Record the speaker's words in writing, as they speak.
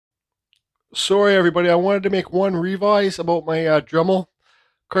Sorry everybody, I wanted to make one revise about my Dremel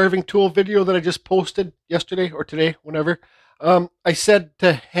carving tool video that I just posted yesterday or today, whenever. I said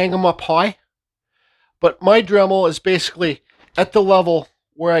to hang them up high, but my Dremel is basically at the level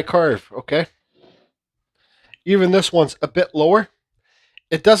where I carve, okay? Even this one's a bit lower.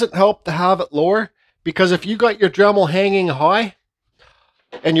 It doesn't help to have it lower because if you got your Dremel hanging high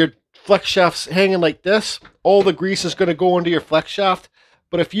and your flex shaft's hanging like this, all the grease is going to go into your flex shaft.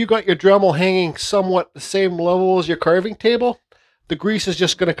 But if you got your Dremel hanging somewhat the same level as your carving table, the grease is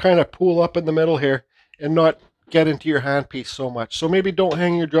just going to kind of pool up in the middle here and not get into your handpiece so much. So maybe don't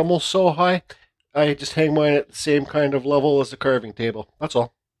hang your Dremel so high. I just hang mine at the same kind of level as the carving table. That's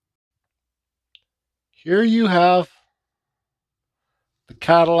all. Here you have the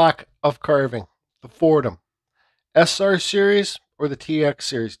Cadillac of carving, the Foredom. SR series or the TX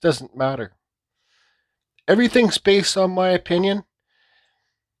series, doesn't matter. Everything's based on my opinion,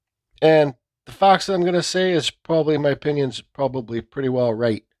 and the facts that I'm going to say is probably my opinion's probably pretty well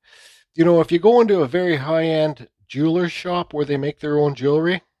right. You know, if you go into a very high-end jeweler's shop where they make their own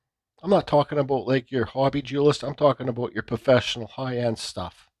jewelry, I'm not talking about like your hobby jewelist, I'm talking about your professional high-end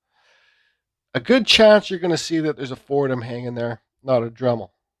stuff. A good chance you're going to see that there's a Foredom hanging there, not a Dremel.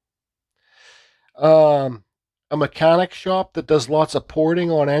 A mechanic shop that does lots of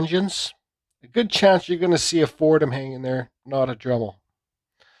porting on engines, a good chance you're going to see a Foredom hanging there, not a Dremel.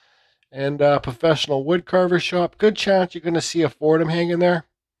 And a professional wood carver shop, good chance you're going to see a Foredom hanging there,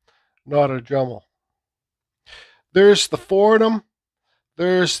 not a Dremel. There's the Foredom.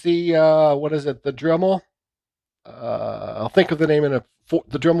 There's the, the Dremel. I'll think of the name in the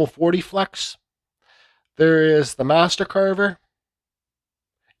Dremel 40 Flex. There is the Master Carver.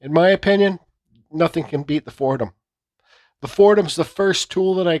 In my opinion, nothing can beat the Foredom. The Foredom's the first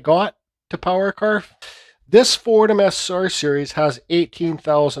tool that I got to power carve. This Foredom SR series has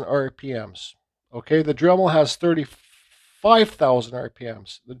 18,000 RPMs. Okay, the Dremel has 35,000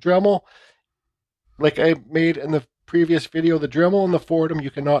 RPMs. The Dremel, like I made in the previous video, the Dremel and the Foredom, you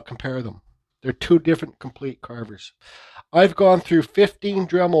cannot compare them. They're two different complete carvers. I've gone through 15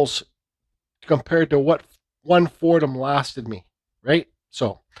 Dremels compared to what one Foredom lasted me, right?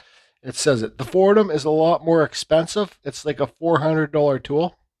 So it says it. The Foredom is a lot more expensive. It's like a $400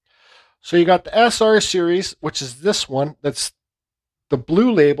 tool. So you got the SR series, which is this one, that's the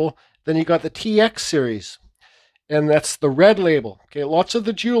blue label. Then you got the TX series, and that's the red label. Okay, lots of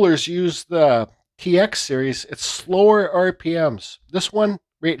the jewelers use the TX series. It's slower RPMs. This one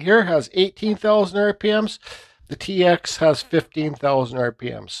right here has 18,000 RPMs. The TX has 15,000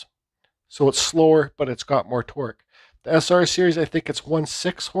 RPMs. So it's slower, but it's got more torque. The SR series, I think it's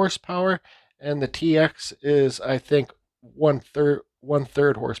 1/6 horsepower, and the TX is, I think, one-third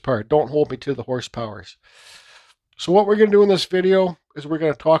horsepower. Don't hold me to the horsepowers. So what we're going to do in this video is we're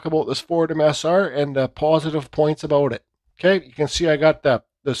going to talk about this Foredom SR and the positive points about it. Okay, you can see I got the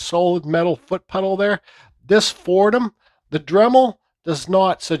solid metal foot pedal there. This Foredom, the Dremel does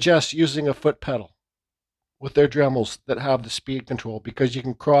not suggest using a foot pedal with their Dremels that have the speed control, because you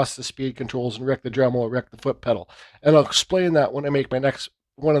can cross the speed controls and wreck the Dremel or wreck the foot pedal. And I'll explain that when I make my next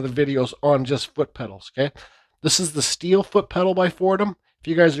one of the videos on just foot pedals, okay? This is the steel foot pedal by Foredom. If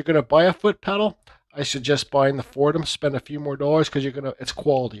you guys are going to buy a foot pedal, I suggest buying the Foredom. Spend a few more dollars because it's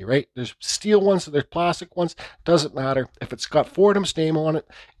quality, right? There's steel ones, there's plastic ones. Doesn't matter. If it's got Foredom's name on it,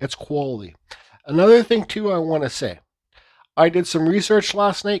 it's quality. Another thing too I want to say, I did some research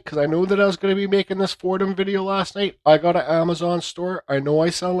last night because I know that I was going to be making this Foredom video last night. I got an Amazon store. I know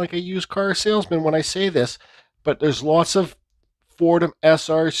I sound like a used car salesman when I say this, but there's lots of Foredom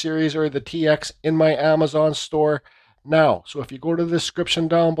SR series or the TX in my Amazon store now. So if you go to the description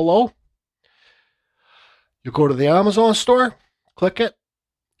down below, you go to the Amazon store, click it,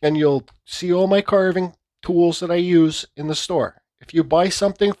 and you'll see all my carving tools that I use in the store. If you buy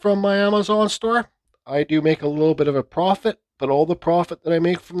something from my Amazon store, I do make a little bit of a profit, but all the profit that I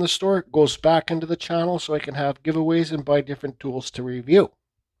make from the store goes back into the channel so I can have giveaways and buy different tools to review.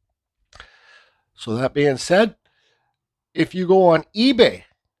 So that being said, if you go on eBay,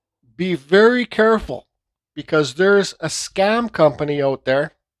 be very careful, because there's a scam company out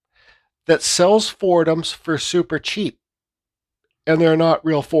there that sells Foredoms for super cheap, and they're not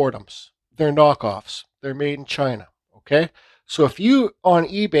real Foredoms. They're knockoffs. They're made in China, okay? So if you on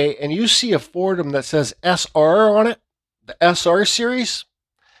eBay and you see a Foredom that says SR on it, the SR series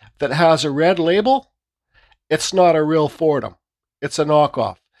that has a red label, it's not a real Foredom. It's a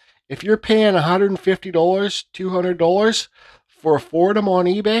knockoff. If you're paying $150, $200 for a Foredom on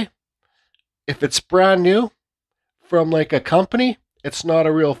eBay, if it's brand new from like a company, it's not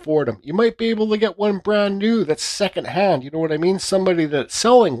a real Foredom. You might be able to get one brand new that's secondhand. You know what I mean? Somebody that's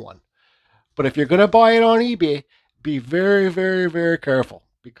selling one. But if you're going to buy it on eBay, be very, very, very careful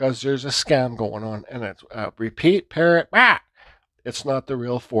because there's a scam going on, and it's repeat parrot. It's not the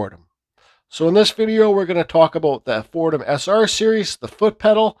real Foredom. So in this video, we're going to talk about the Foredom SR series, the foot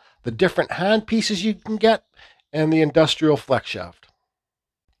pedal, the different hand pieces you can get, and the industrial flex shaft.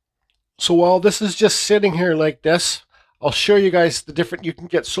 So while this is just sitting here like this, I'll show you guys the different, you can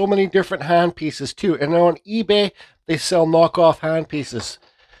get so many different hand pieces too. And on eBay, they sell knockoff hand pieces.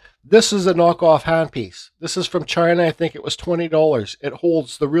 This is a knockoff hand piece. This is from China. I think it was $20. It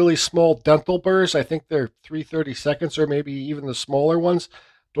holds the really small dental burrs. I think they're 3/32 or maybe even the smaller ones.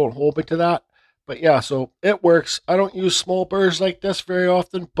 Don't hold me to that. But yeah, so it works. I don't use small burrs like this very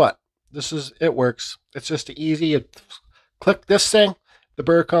often, but it works. It's just easy. You click this thing, the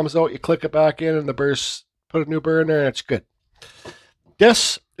burr comes out, you click it back in, and the burrs, put a new burr in there, and it's good.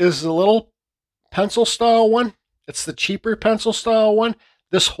 This is the little pencil style one. It's the cheaper pencil style one.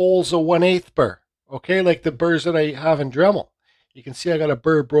 This holds a 1/8 burr, okay, like the burrs that I have in Dremel. You can see I got a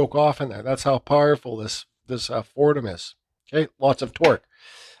burr broke off in there. That's how powerful this Foredom is. Okay, lots of torque.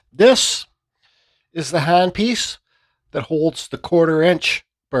 This is the hand piece that holds the 1/4"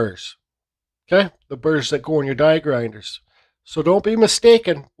 burrs. Okay, the burrs that go in your die grinders. So don't be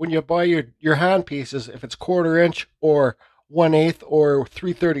mistaken when you buy your hand pieces if it's 1/4" or 1/8 or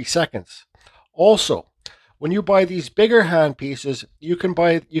 3/32. Also, when you buy these bigger hand pieces, you can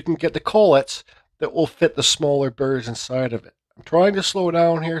get the collets that will fit the smaller burrs inside of it. I'm trying to slow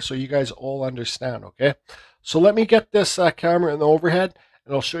down here so you guys all understand, okay? So let me get this camera in the overhead,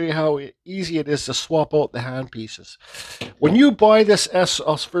 and I'll show you how easy it is to swap out the hand pieces. When you buy this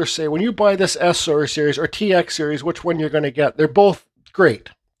I'll first say, when you buy this SR series or TX series, which one you're going to get, they're both great,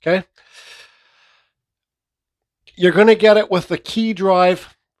 okay? You're going to get it with the key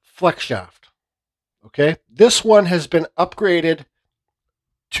drive flex shaft. Okay, this one has been upgraded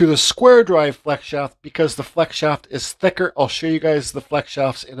to the square drive flex shaft because the flex shaft is thicker. I'll show you guys the flex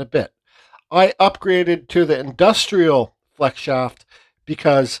shafts in a bit. I upgraded to the industrial flex shaft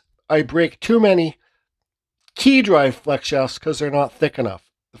because I break too many key drive flex shafts because they're not thick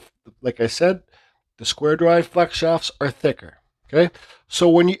enough. Like I said, the square drive flex shafts are thicker. Okay,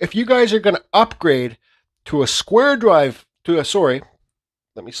 so if you guys are going to upgrade to a square drive,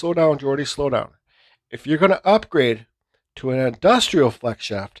 let me slow down, Jordy, slow down. If you're going to upgrade to an industrial flex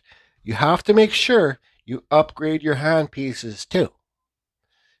shaft, you have to make sure you upgrade your hand pieces too.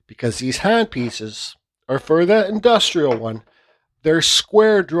 Because these hand pieces are for the industrial one. They're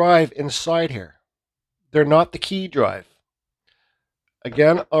square drive inside here. They're not the key drive.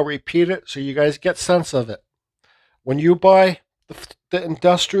 Again, I'll repeat it so you guys get sense of it. When you buy the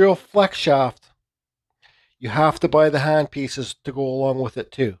industrial flex shaft, you have to buy the hand pieces to go along with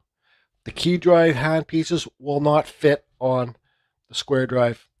it too. The key drive hand pieces will not fit on the square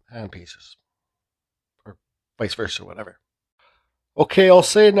drive hand pieces, or vice versa, whatever. Okay, I'll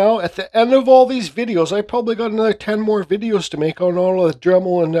say now, at the end of all these videos, I probably got another 10 more videos to make on all of the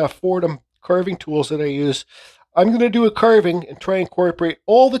Dremel and Foredom carving tools that I use. I'm going to do a carving and try and incorporate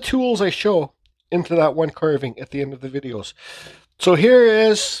all the tools I show into that one carving at the end of the videos. So here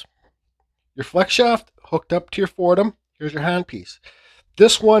is your flex shaft hooked up to your Foredom. Here's your hand piece.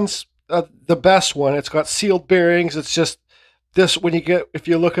 This one's the best one. It's got sealed bearings. It's just this, if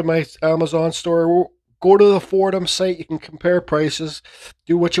you look at my Amazon store, go to the Foredom site, you can compare prices,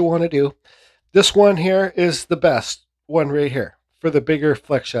 do what you want to do. This one here is the best one right here for the bigger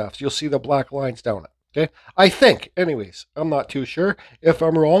flex shafts. You'll see the black lines down it, okay? I think, anyways, I'm not too sure. If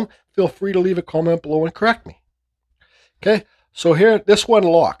I'm wrong, feel free to leave a comment below and correct me. Okay, so here, this one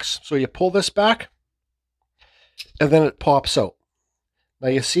locks. So you pull this back, and then it pops out. Now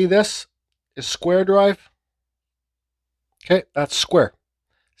you see this is square drive. Okay, that's square.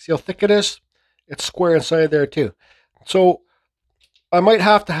 See how thick it is? It's square inside there too. So I might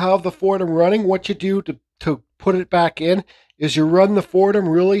have to have the Foredom running. What you do to put it back in is you run the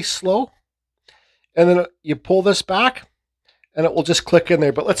Foredom really slow, and then you pull this back, and it will just click in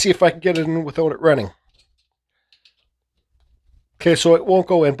there. But let's see if I can get it in without it running. Okay, so it won't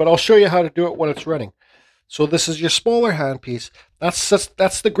go in, but I'll show you how to do it when it's running. So this is your smaller hand piece. That's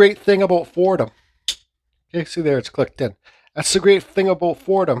the great thing about Foredom. Okay, see there, it's clicked in. That's the great thing about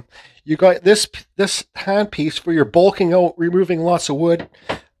Foredom. You got this hand piece for your bulking out, removing lots of wood.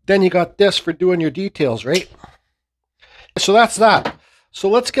 Then you got this for doing your details, right? So that's that. So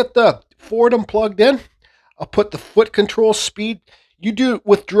let's get the Foredom plugged in. I'll put the foot control speed. You do it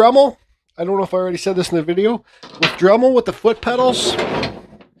with Dremel. I don't know if I already said this in the video. With Dremel, with the foot pedals,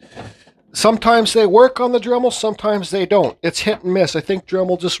 sometimes they work on the Dremel, sometimes they don't. It's hit and miss. I think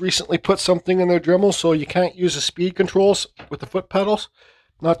Dremel just recently put something in their Dremel so you can't use the speed controls with the foot pedals.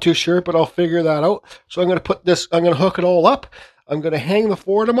 Not too sure, but I'll figure that out. So I'm going to put this, I'm going to hook it all up. I'm going to hang the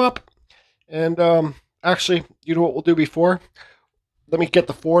Foredom up. And actually, you know what we'll do before? Let me get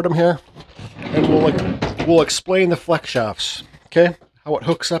the Foredom here, and we'll explain the flex shafts, okay? How it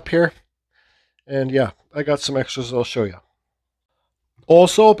hooks up here. And yeah, I got some extras I'll show you.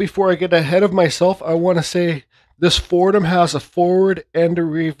 Also, before I get ahead of myself, I want to say this Foredom has a forward and a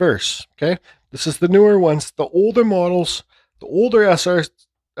reverse, okay? This is the newer ones. The older models, the older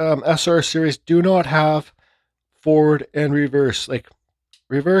SR series do not have forward and reverse, like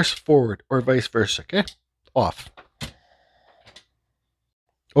reverse, forward, or vice versa, okay? Off.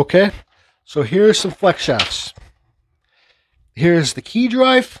 Okay, so here's some flex shafts. Here's the key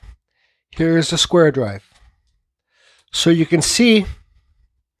drive. Here's the square drive. So you can see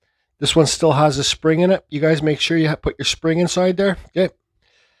this one still has a spring in it. You guys make sure you put your spring inside there. Okay.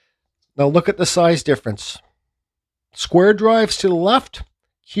 Now look at the size difference. Square drives to the left,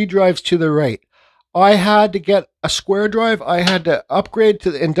 key drives to the right. I had to get a square drive. I had to upgrade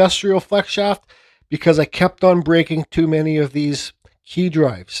to the industrial flex shaft because I kept on breaking too many of these key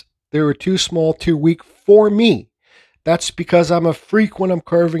drives. They were too small, too weak for me. That's because I'm a freak when I'm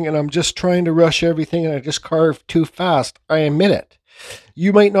carving and I'm just trying to rush everything and I just carve too fast. I admit it.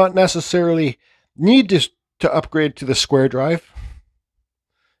 You might not necessarily need to upgrade to the square drive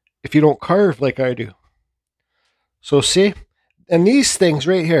if you don't carve like I do. So see, and these things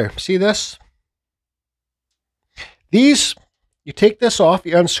right here, see this? These, you take this off,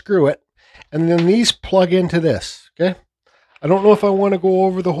 you unscrew it, and then these plug into this, okay? I don't know if I want to go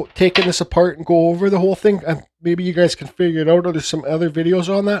over taking this apart and go over the whole thing. Maybe you guys can figure it out, or there's some other videos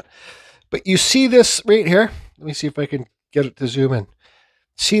on that. But you see this right here? Let me see if I can get it to zoom in.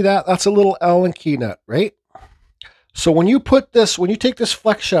 See that? That's a little Allen key nut, right? So when you put this, when you take this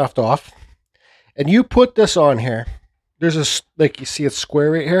flex shaft off, and you put this on here, there's a, like you see it's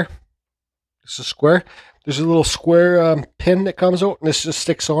square right here. This is square. There's a little square pin that comes out, and this just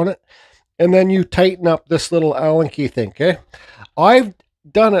sticks on it. And then you tighten up this little Allen key thing, okay? I've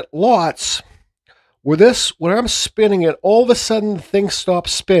done it lots where this, when I'm spinning it, all of a sudden the thing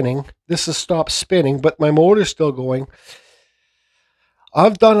stops spinning. This has stopped spinning, but my motor's still going.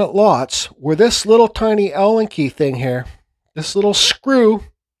 I've done it lots where this little tiny Allen key thing here, this little screw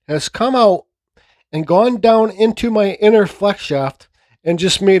has come out and gone down into my inner flex shaft and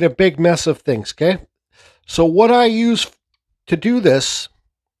just made a big mess of things, okay? So what I use to do this,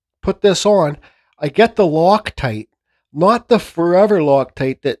 put this on, I get the Loctite, not the forever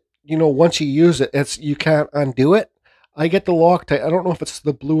Loctite that, you know, once you use it, you can't undo it. I get the Loctite. I don't know if it's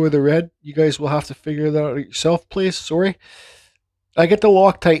the blue or the red. You guys will have to figure that out yourself, please. Sorry. I get the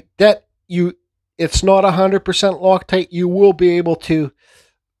Loctite. It's not 100% Loctite. You will be able to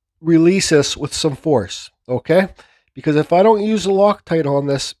release this with some force, okay? Because if I don't use the Loctite on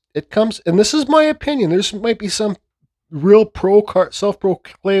this, it comes, and this is my opinion, there might be some real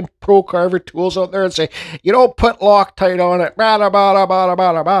self-proclaimed pro carver tools out there and say, you don't put Loctite on it, bada, bada, bada,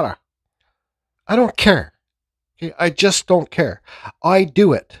 bada, bada. I don't care. Okay? I just don't care. I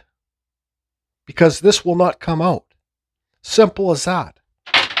do it because this will not come out. Simple as that.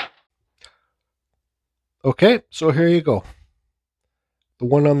 Okay, so here you go. The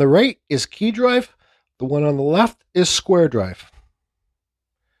one on the right is key drive. The one on the left is square drive.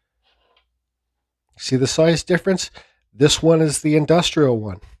 See the size difference? This one is the industrial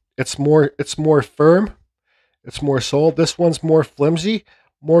one. It's more firm. It's more solid. This one's more flimsy,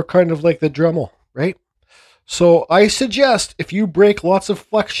 more kind of like the Dremel, right? So I suggest if you break lots of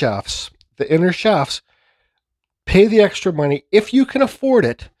flex shafts, the inner shafts, pay the extra money if you can afford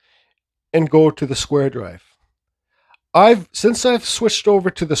it and go to the square drive. Since I've switched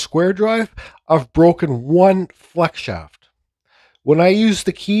over to the square drive, I've broken one flex shaft. When I use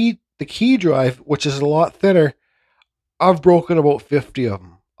the key drive, which is a lot thinner, I've broken about 50 of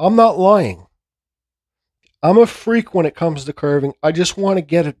them. I'm not lying. I'm a freak when it comes to carving. I just want to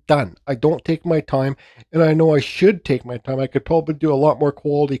get it done. I don't take my time, and I know I should take my time. I could probably do a lot more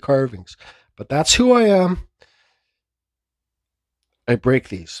quality carvings, but that's who I am. I break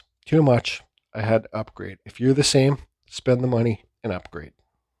these too much. I had to upgrade. If you're the same, spend the money and upgrade.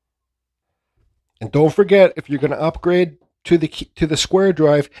 And don't forget, if you're going to upgrade to the square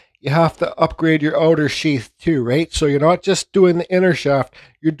drive, you have to upgrade your outer sheath too, right? So you're not just doing the inner shaft,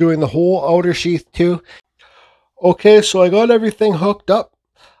 you're doing the whole outer sheath too. Okay, so I got everything hooked up.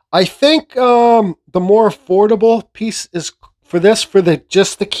 I think the more affordable piece is for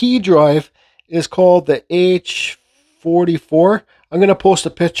just the key drive is called the H44. I'm going to post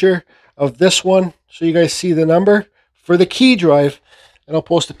a picture of this one so you guys see the number for the key drive, and I'll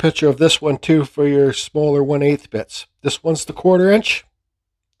post a picture of this one too for your smaller 1/8 bits. This one's the 1/4 inch.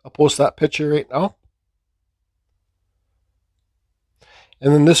 I'll post that picture right now.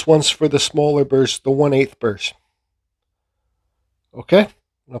 And then this one's for the smaller burrs, the 1/8 burrs. Okay,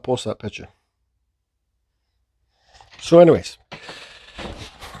 and I'll post that picture. So anyways,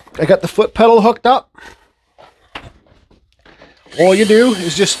 I got the foot pedal hooked up. All you do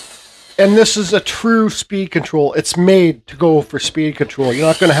is just, and this is a true speed control. It's made to go for speed control. You're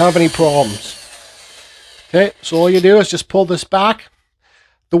not going to have any problems. Okay, so all you do is just pull this back.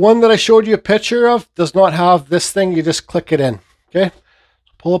 The one that I showed you a picture of does not have this thing. You just click it in. Okay,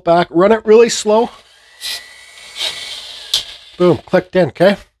 pull it back, run it really slow. Boom, clicked in.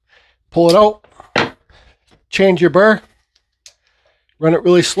 Okay, pull it out, change your burr, run it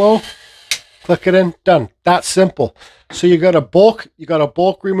really slow, click it in, done. That's simple. So you got a bulk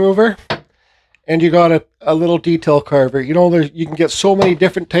remover, and you got a little detail carver. You know, you can get so many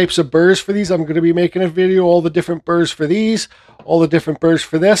different types of burrs for these. I'm going to be making a video, all the different burrs for these, all the different burrs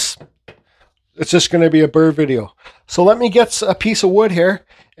for this. It's just going to be a burr video. So let me get a piece of wood here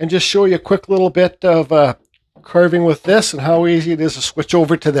and just show you a quick little bit of carving with this and how easy it is to switch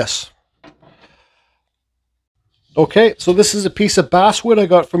over to this. Okay, so this is a piece of basswood I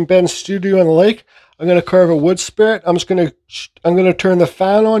got from Ben's studio on the lake. I'm going to carve a wood spirit. I'm going to turn the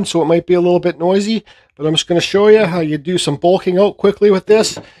fan on, so it might be a little bit noisy, but I'm just going to show you how you do some bulking out quickly with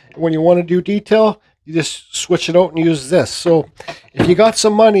this. When you want to do detail, you just switch it out and use this. So if you got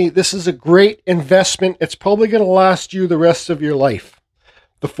some money, this is a great investment. It's probably going to last you the rest of your life,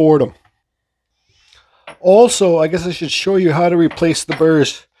 the Foredom. Also, I guess I should show you how to replace the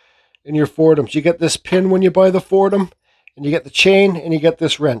burrs in your Foredoms. You get this pin when you buy the Foredom, and you get the chain, and you get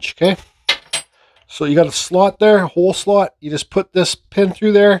this wrench, okay? So you got a slot there, a hole slot. You just put this pin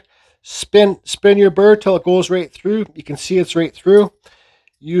through there, spin your burr till it goes right through. You can see it's right through.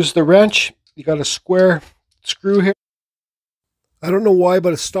 Use the wrench. You got a square screw here. I don't know why,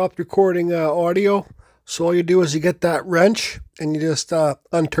 but it stopped recording audio. So all you do is you get that wrench, and you just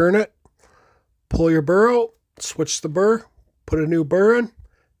unturn it, pull your burr out, switch the burr, put a new burr in,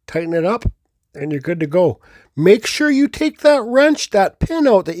 tighten it up, and you're good to go. Make sure you take that wrench, that pin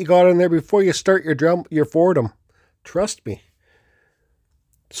out that you got in there before you start your Foredom. Trust me.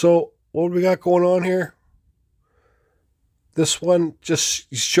 So what do we got going on here? This one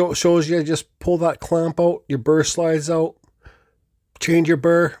just shows you, just pull that clamp out, your burr slides out, change your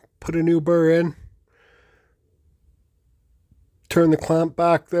burr, put a new burr in, turn the clamp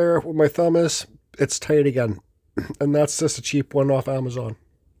back there where my thumb is, it's tight again. And that's just a cheap one off Amazon.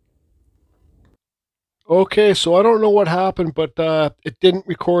 Okay, so I don't know what happened, but it didn't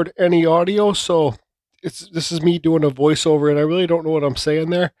record any audio, so this is me doing a voiceover, and I really don't know what I'm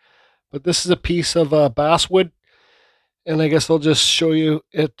saying there. But this is a piece of basswood, and I guess I'll just show you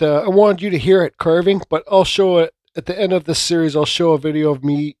it. I wanted you to hear it carving, but I'll show it at the end of this series. I'll show a video of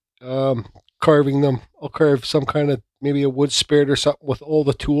me carving them. I'll carve some kind of, maybe a wood spirit or something with all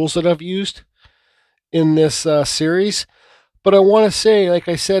the tools that I've used in this series. But I want to say, like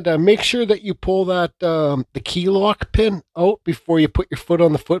I said, make sure that you pull that the key lock pin out before you put your foot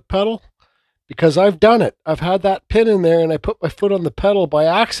on the foot pedal, because I've done it. I've had that pin in there, and I put my foot on the pedal by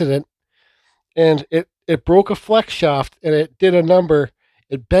accident, and it broke a flex shaft, and it did a number.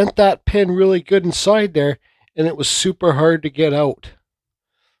 It bent that pin really good inside there, and it was super hard to get out.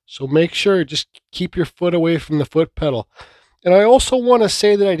 So make sure, just keep your foot away from the foot pedal. And I also want to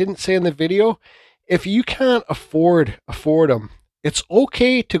say that I didn't say in the video, if you can't afford them, it's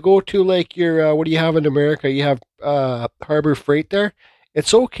okay to go to, like, your, what do you have in America? You have Harbor Freight there.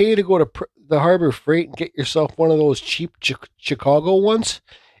 It's okay to go to the Harbor Freight and get yourself one of those cheap Chicago ones.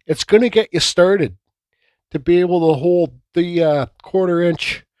 It's going to get you started to be able to hold the 1/4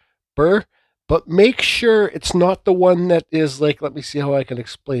 inch burr. But make sure it's not the one that is like, let me see how I can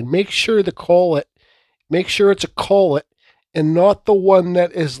explain. Make sure it's a collet, and not the one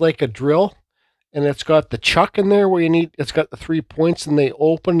that is like a drill. And it's got the chuck in there where it's got the 3 points, and they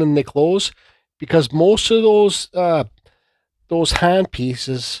open and they close, because most of those hand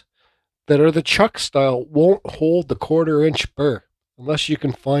pieces that are the chuck style won't hold the 1/4 inch burr unless you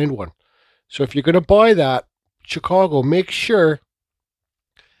can find one. So if you're going to buy that Chicago, make sure,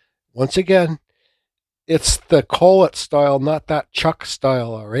 once again, it's the collet style, not that chuck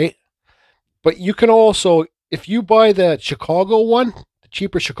style, all right? But you can also, if you buy the Chicago one, the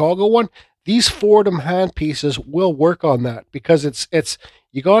cheaper Chicago one, these Foredom hand pieces will work on that, because it's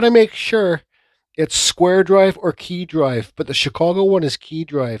you got to make sure it's square drive or key drive, but the Chicago one is key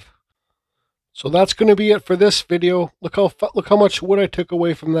drive. So that's going to be it for this video. Look how much wood I took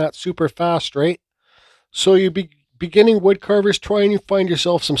away from that super fast, right? So you beginning wood carvers, try and you find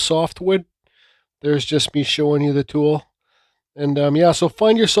yourself some softwood. There's just me showing you the tool. And yeah, so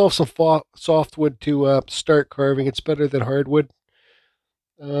find yourself some softwood to start carving. It's better than hardwood.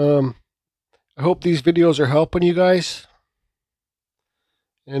 I hope these videos are helping you guys.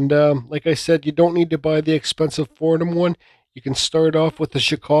 And like I said, you don't need to buy the expensive Foredom one. You can start off with the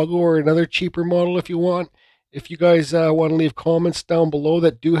Chicago or another cheaper model if you want. If you guys want to leave comments down below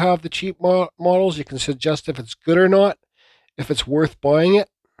that do have the cheap models, you can suggest if it's good or not, if it's worth buying it.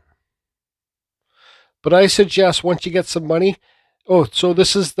 But I suggest once you get some money, oh, so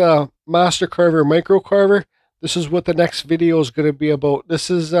this is the Master Carver Micro Carver. This is what the next video is going to be about.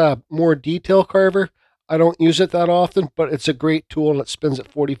 This is more detail carver. I don't use it that often, but it's a great tool and it spins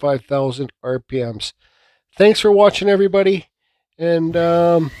at 45,000 RPMs. Thanks for watching, everybody. And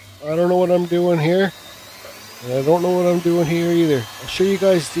I don't know what I'm doing here. And I don't know what I'm doing here either. I'll show you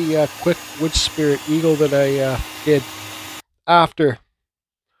guys the quick wood spirit eagle that I did after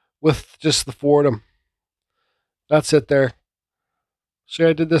with just the Foredom. That's it there. So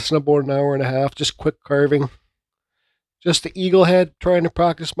I did this in about an hour and a half, just quick carving. Just the eagle head, trying to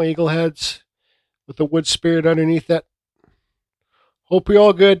practice my eagle heads with the wood spirit underneath it. Hope you're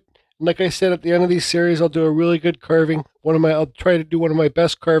all good. And like I said, at the end of these series, I'll do a really good carving. I'll try to do one of my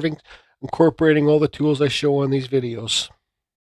best carvings, incorporating all the tools I show on these videos.